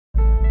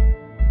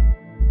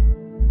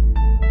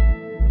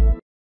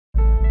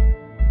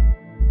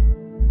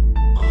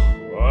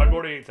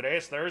Today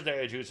is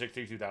Thursday, June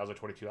 16,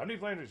 2022. I'm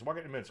Landry. Landry's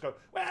market in minutes ago.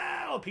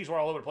 Well, piece were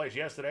all over the place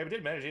yesterday, but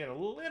did manage to get a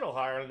little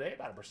higher today,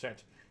 about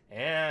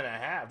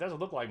 1.5%. Doesn't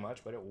look like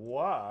much, but it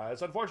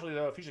was. Unfortunately,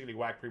 though, futures are getting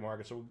whacked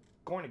pre-market, so we're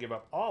going to give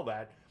up all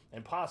that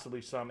and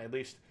possibly some, at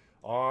least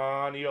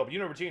on the open. You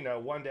know, routine, though,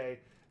 one day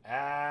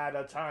at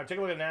a time. Take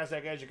a look at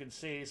NASDAQ, as you can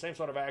see. Same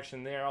sort of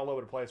action there, all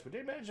over the place, but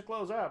did manage to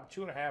close up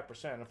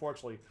 2.5%.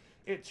 Unfortunately,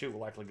 it too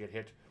will likely get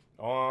hit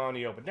on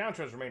the open.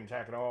 Downtrends remain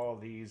intact in all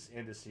these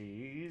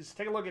indices.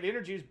 Take a look at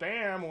energies.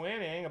 Bam,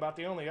 winning. About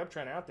the only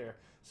uptrend out there.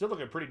 Still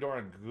looking pretty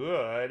darn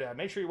good.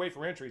 Make sure you wait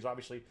for entries,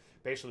 obviously,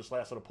 based on this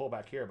last little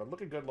pullback here. But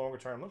looking good longer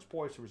term. Looks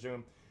poised to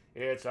resume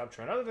its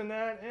uptrend. Other than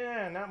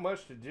that, not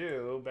much to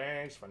do.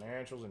 Banks,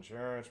 financials,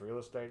 insurance, real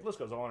estate. List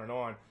goes on and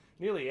on.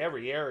 Nearly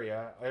every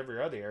area, every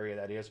other area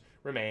that is,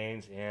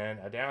 remains in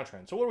a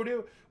downtrend. So what do we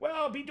do?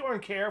 Well, be darn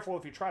careful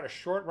if you try to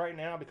short right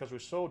now because we're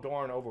so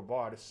darn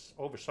overbought. It's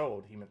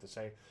oversold, he meant to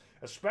say,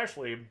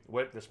 especially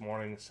with this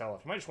morning's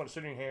sell-off. You might just want to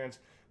sit in your hands,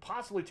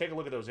 possibly take a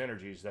look at those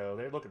energies, though.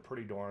 They're looking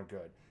pretty darn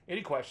good.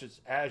 Any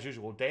questions, as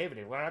usual,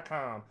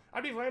 David@Landry.com.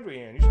 I'm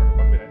Landry, and you start to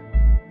book me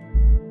that.